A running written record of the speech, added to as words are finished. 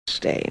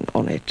stain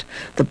on it.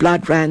 The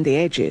blood round the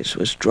edges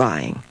was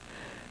drying,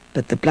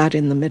 but the blood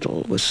in the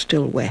middle was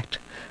still wet,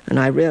 and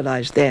I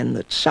realized then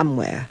that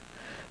somewhere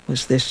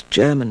was this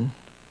German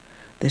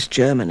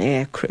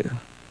air crew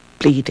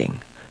bleeding,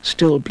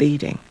 still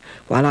bleeding,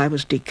 while I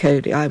was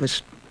decoding. I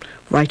was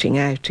writing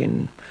out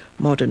in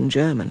modern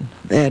German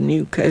their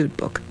new code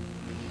book.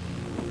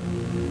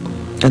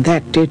 And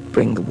that did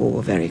bring the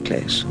war very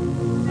close.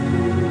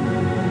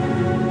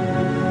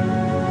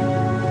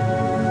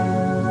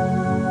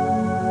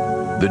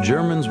 The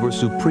Germans were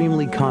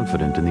supremely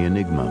confident in the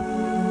Enigma.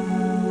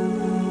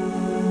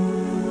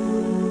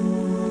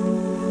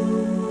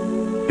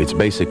 Its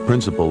basic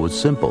principle was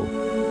simple,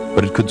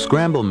 but it could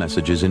scramble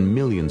messages in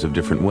millions of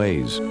different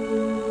ways.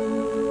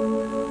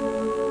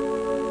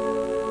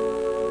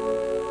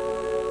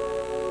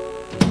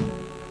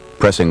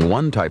 Pressing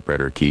one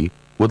typewriter key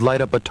would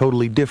light up a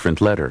totally different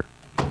letter.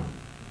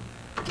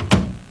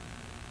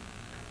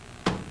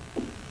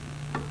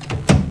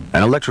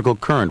 An electrical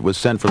current was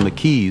sent from the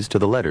keys to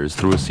the letters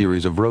through a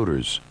series of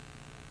rotors.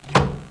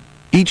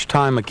 Each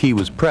time a key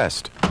was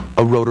pressed,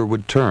 a rotor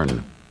would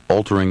turn,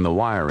 altering the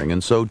wiring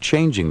and so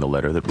changing the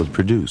letter that was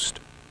produced.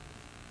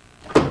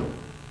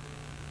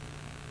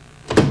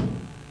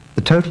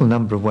 The total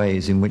number of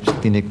ways in which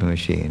the Enigma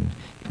machine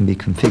can be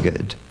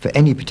configured for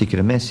any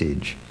particular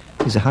message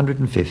is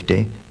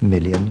 150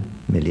 million.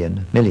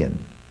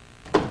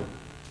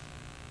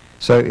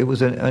 So it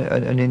was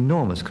an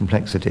enormous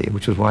complexity,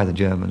 which was why the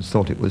Germans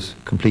thought it was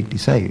completely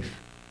safe.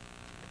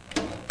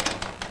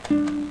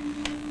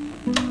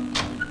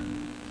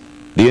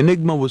 The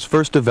Enigma was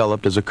first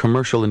developed as a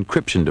commercial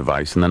encryption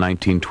device in the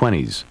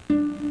 1920s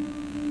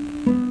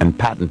and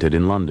patented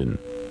in London.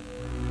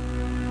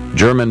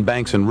 German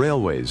banks and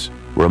railways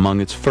were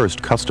among its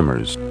first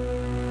customers.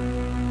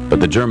 But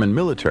the German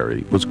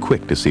military was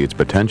quick to see its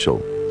potential.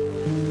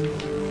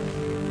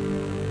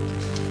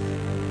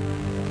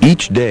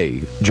 Each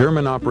day,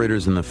 German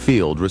operators in the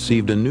field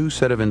received a new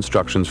set of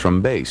instructions from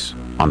base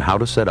on how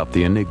to set up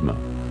the Enigma.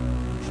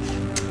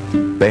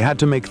 They had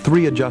to make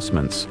 3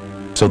 adjustments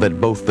so that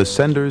both the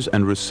sender's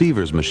and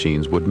receiver's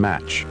machines would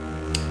match.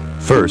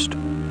 First,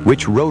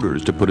 which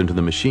rotors to put into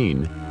the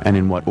machine and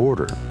in what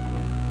order.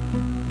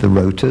 The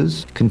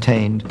rotors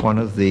contained one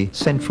of the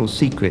central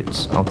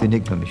secrets of the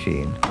Enigma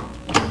machine,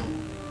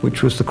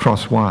 which was the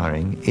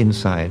cross-wiring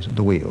inside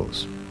the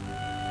wheels.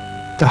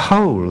 The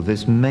whole of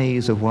this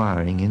maze of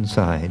wiring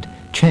inside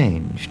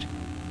changed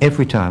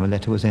every time a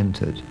letter was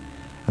entered,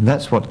 and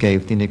that's what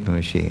gave the Enigma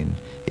machine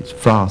its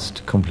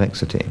vast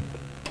complexity.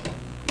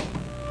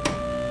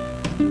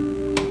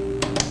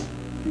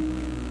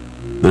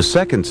 The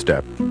second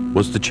step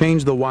was to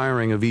change the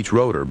wiring of each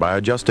rotor by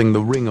adjusting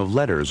the ring of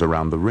letters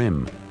around the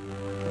rim.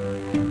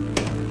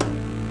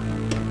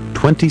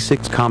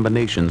 26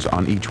 combinations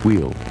on each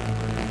wheel.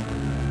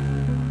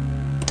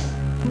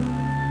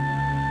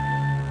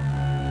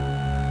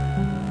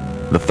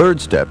 The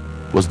third step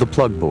was the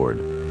plug board.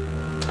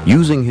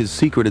 Using his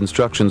secret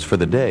instructions for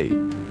the day,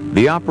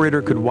 the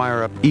operator could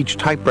wire up each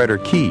typewriter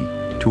key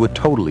to a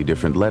totally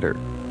different letter.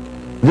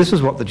 This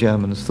is what the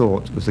Germans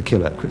thought was the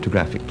killer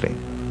cryptographically.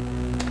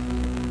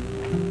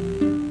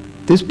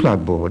 This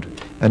plug board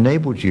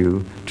enabled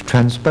you to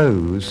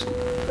transpose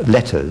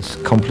letters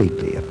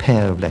completely, a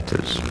pair of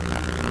letters.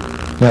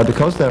 Now,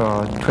 because there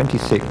are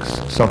 26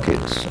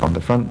 sockets on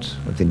the front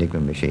of the Enigma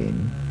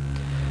machine,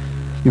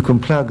 you can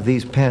plug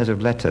these pairs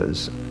of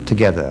letters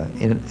together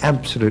in an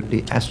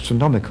absolutely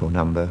astronomical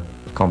number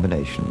of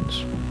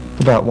combinations.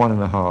 About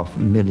 1.5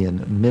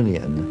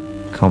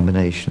 million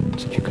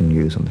combinations that you can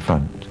use on the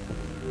front.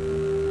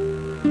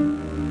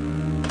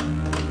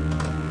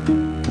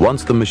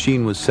 Once the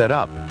machine was set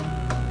up,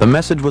 the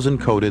message was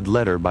encoded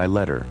letter by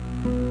letter.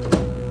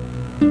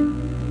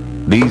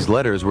 These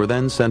letters were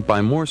then sent by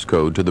Morse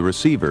code to the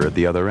receiver at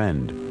the other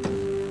end.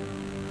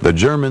 The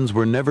Germans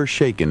were never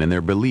shaken in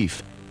their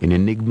belief in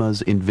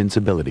Enigma's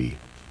invincibility.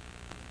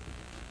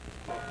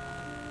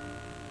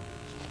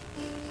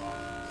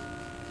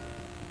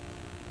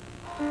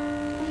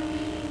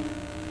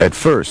 At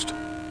first,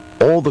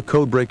 all the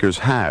codebreakers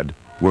had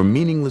were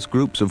meaningless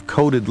groups of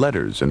coded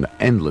letters and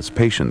endless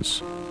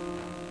patience.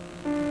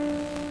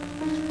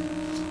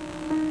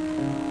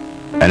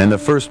 And in the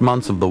first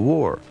months of the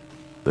war,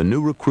 the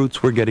new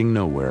recruits were getting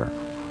nowhere.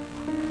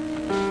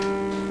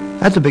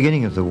 At the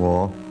beginning of the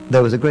war,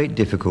 there was a great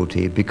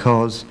difficulty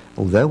because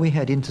although we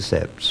had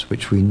intercepts,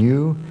 which we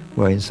knew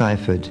were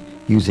enciphered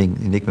using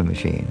the Enigma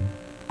machine,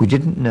 we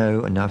didn't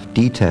know enough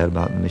detail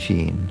about the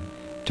machine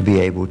to be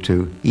able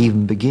to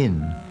even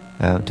begin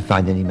to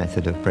find any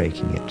method of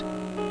breaking it.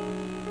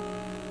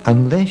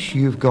 Unless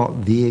you've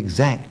got the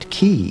exact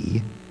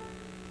key,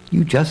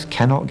 you just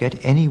cannot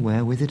get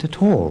anywhere with it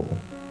at all.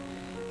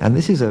 And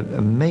this is a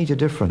major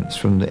difference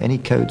from any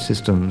code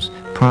systems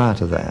prior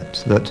to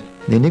that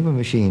the Enigma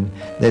machine,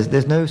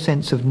 there's no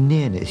sense of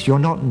nearness. You're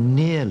not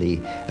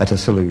nearly at a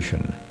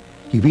solution.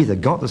 You've either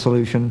got the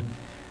solution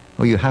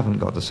or you haven't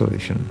got the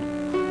solution.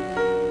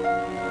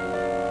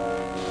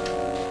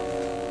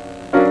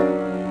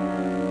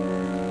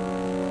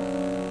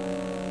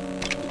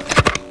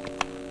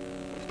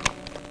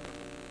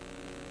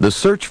 The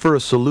search for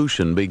a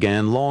solution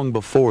began long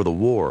before the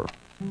war,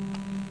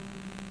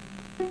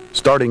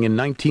 starting in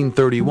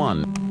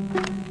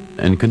 1931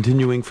 and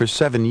continuing for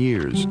 7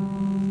 years.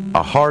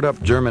 A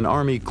hard-up German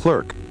army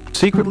clerk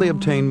secretly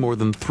obtained more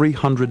than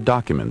 300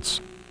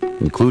 documents,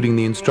 including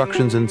the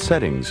instructions and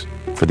settings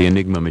for the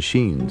Enigma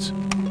machines.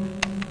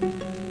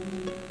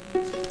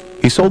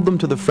 He sold them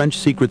to the French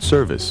Secret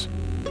Service.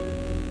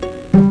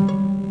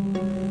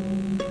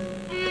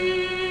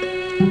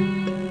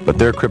 But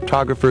their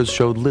cryptographers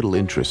showed little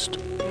interest.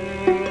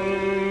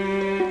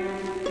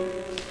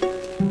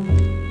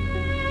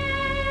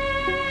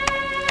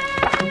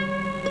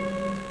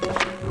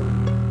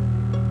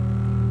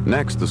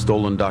 Next, the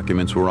stolen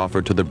documents were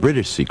offered to the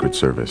British Secret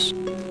Service.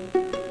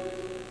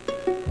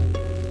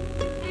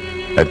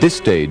 At this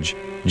stage,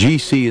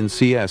 GC and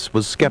CS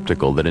was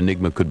skeptical that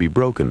Enigma could be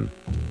broken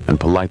and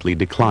politely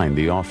declined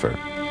the offer.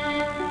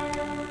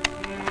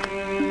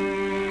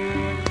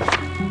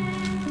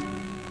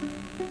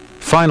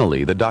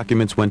 Finally, the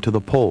documents went to the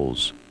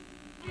Poles.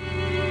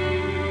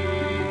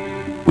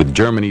 With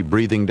Germany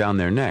breathing down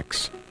their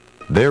necks,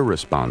 their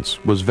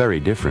response was very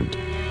different.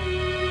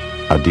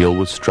 A deal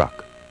was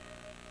struck.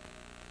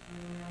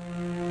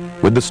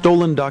 With the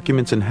stolen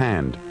documents in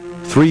hand,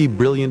 3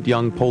 brilliant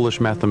young Polish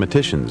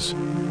mathematicians,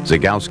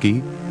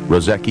 Zagałowski,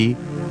 Rosecki,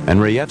 and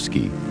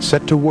Rejewski,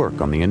 set to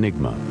work on the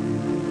Enigma.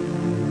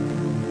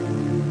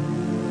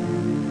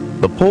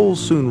 The Poles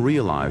soon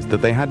realized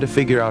that they had to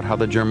figure out how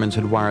the Germans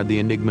had wired the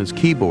Enigma's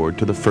keyboard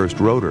to the first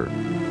rotor.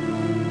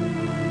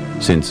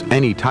 Since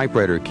any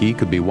typewriter key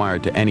could be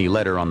wired to any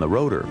letter on the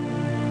rotor,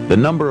 the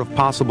number of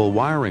possible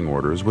wiring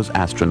orders was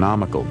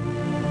astronomical.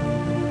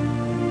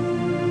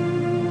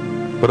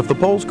 But if the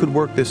Poles could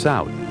work this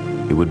out,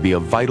 it would be a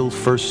vital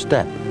first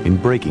step in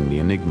breaking the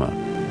Enigma.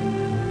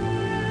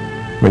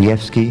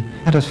 Rejewski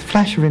had a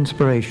flash of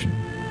inspiration,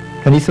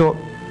 and he thought,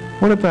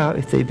 what about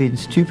if they'd been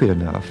stupid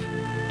enough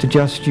to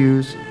just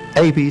use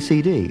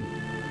ABCD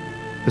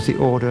as the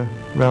order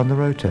round the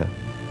rotor?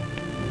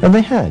 And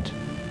they had.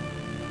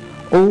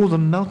 All the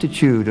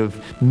multitude of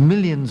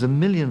millions and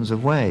millions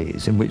of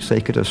ways in which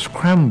they could have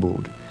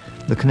scrambled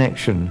the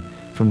connection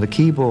from the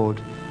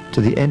keyboard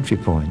to the entry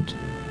point,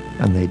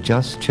 and they'd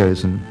just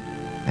chosen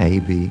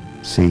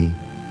ABCD.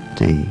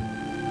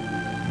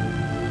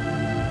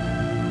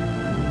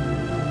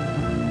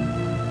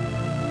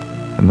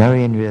 And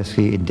Marian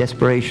Rejewski, in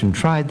desperation,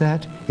 tried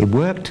that. It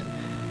worked,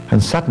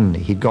 and suddenly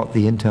he'd got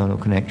the internal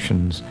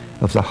connections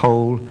of the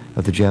whole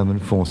of the German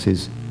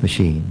forces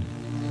machine.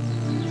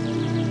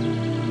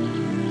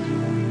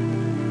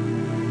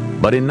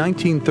 But in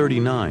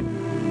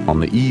 1939, on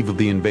the eve of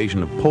the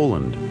invasion of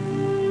Poland,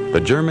 the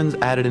Germans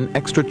added an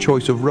extra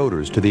choice of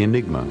rotors to the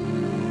Enigma,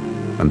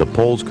 and the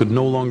Poles could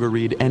no longer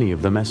read any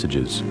of the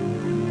messages.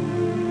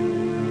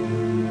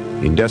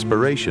 In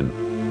desperation,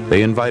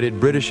 they invited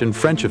British and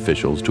French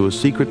officials to a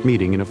secret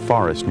meeting in a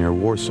forest near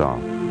Warsaw.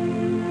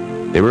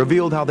 They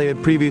revealed how they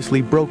had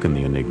previously broken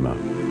the Enigma.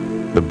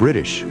 The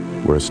British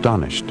were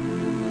astonished.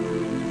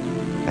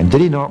 And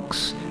Diddy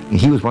Knox,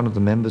 he was one of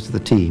the members of the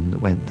team that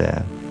went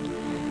there.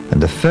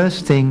 And the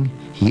first thing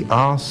he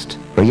asked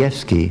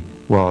Rejewski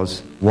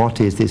was,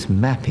 what is this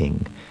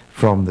mapping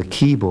from the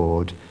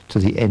keyboard to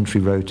the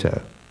entry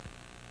rotor?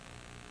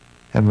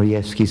 And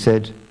Rejewski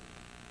said,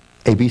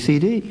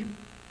 ABCD.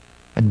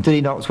 And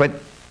Diddy Knox went,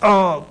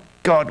 oh,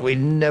 God, we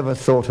never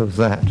thought of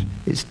that.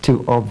 It's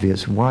too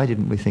obvious. Why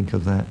didn't we think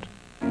of that?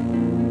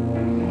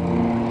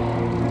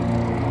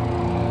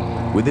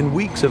 Within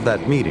weeks of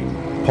that meeting,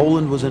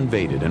 Poland was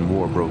invaded and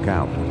war broke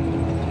out.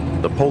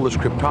 The Polish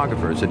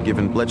cryptographers had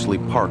given Bletchley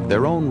Park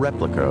their own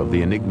replica of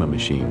the Enigma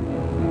machine,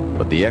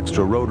 but the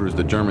extra rotors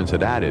the Germans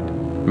had added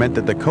meant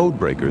that the code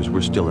breakers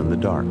were still in the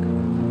dark.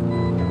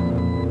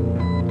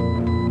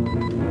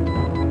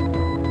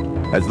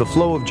 As the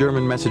flow of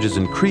German messages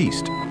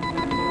increased,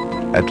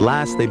 at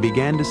last they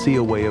began to see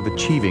a way of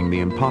achieving the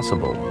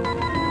impossible.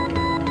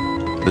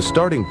 The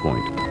starting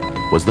point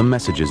was the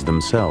messages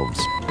themselves.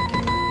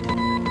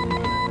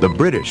 The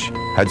British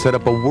had set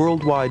up a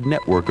worldwide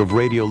network of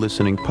radio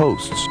listening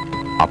posts,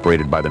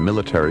 operated by the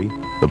military,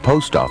 the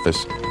post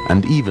office,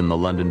 and even the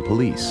London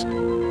police.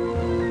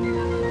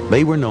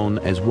 They were known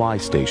as Y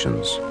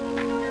stations.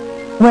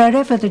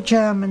 Wherever the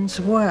Germans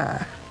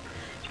were,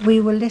 we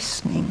were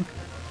listening.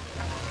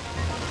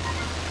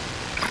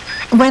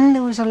 When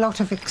there was a lot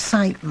of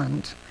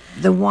excitement,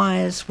 the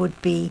wires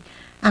would be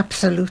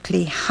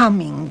absolutely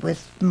humming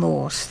with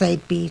Morse.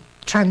 They'd be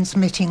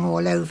transmitting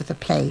all over the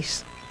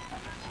place.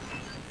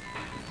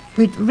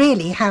 We'd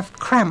really have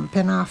cramp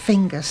in our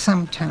fingers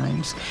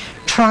sometimes,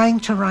 trying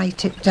to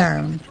write it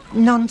down,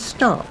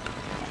 non-stop.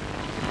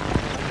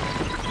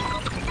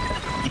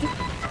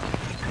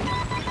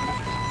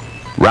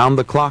 Round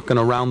the clock and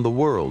around the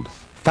world,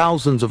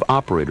 thousands of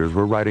operators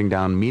were writing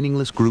down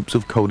meaningless groups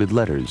of coded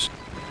letters,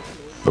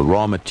 the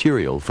raw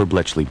material for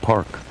Bletchley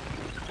Park.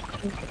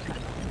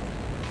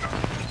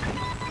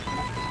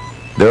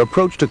 Their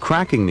approach to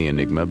cracking the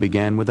Enigma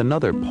began with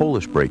another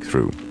Polish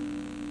breakthrough.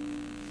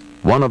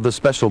 One of the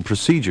special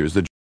procedures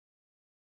the